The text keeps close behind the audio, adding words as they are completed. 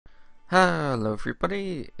Hello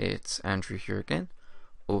everybody, it's Andrew here again,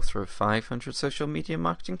 author of 500 Social Media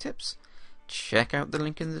Marketing Tips. Check out the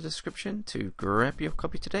link in the description to grab your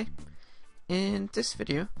copy today. In this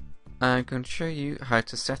video, I'm going to show you how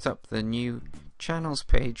to set up the new Channels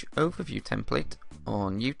Page Overview template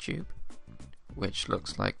on YouTube, which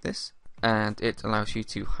looks like this, and it allows you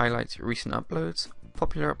to highlight recent uploads,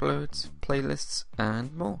 popular uploads, playlists,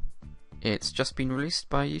 and more. It's just been released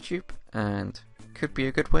by YouTube and could be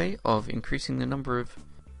a good way of increasing the number of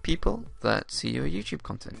people that see your YouTube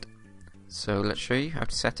content. So let's show you how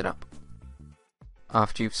to set it up.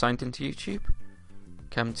 After you've signed into YouTube,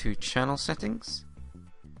 come to Channel Settings,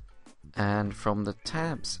 and from the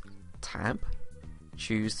Tabs tab,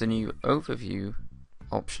 choose the new Overview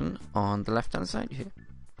option on the left hand side here.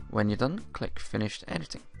 When you're done, click Finished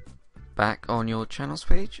Editing. Back on your channels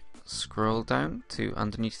page, scroll down to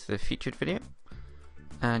underneath the featured video,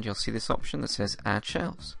 and you'll see this option that says Add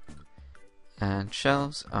Shelves. And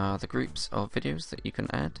shelves are the groups of videos that you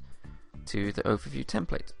can add to the overview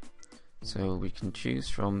template. So we can choose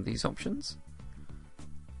from these options.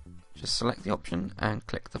 Just select the option and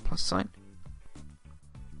click the plus sign.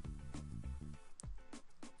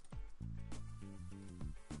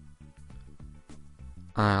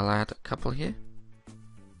 I'll add a couple here.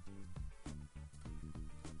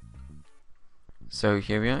 So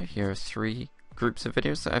here we are, here are 3 groups of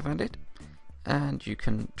videos that I've added, and you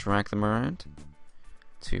can drag them around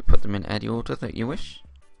to put them in any order that you wish.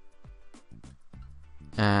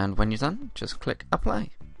 And when you're done, just click Apply.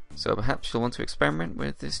 So perhaps you'll want to experiment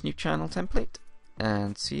with this new channel template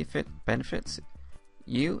and see if it benefits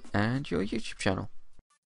you and your YouTube channel.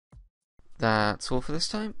 That's all for this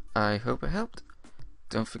time. I hope it helped.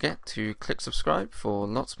 Don't forget to click subscribe for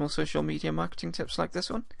lots more social media marketing tips like this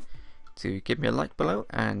one, to give me a like below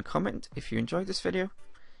and comment if you enjoyed this video,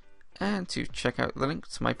 and to check out the link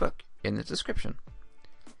to my book in the description.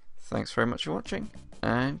 Thanks very much for watching,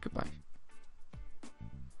 and goodbye.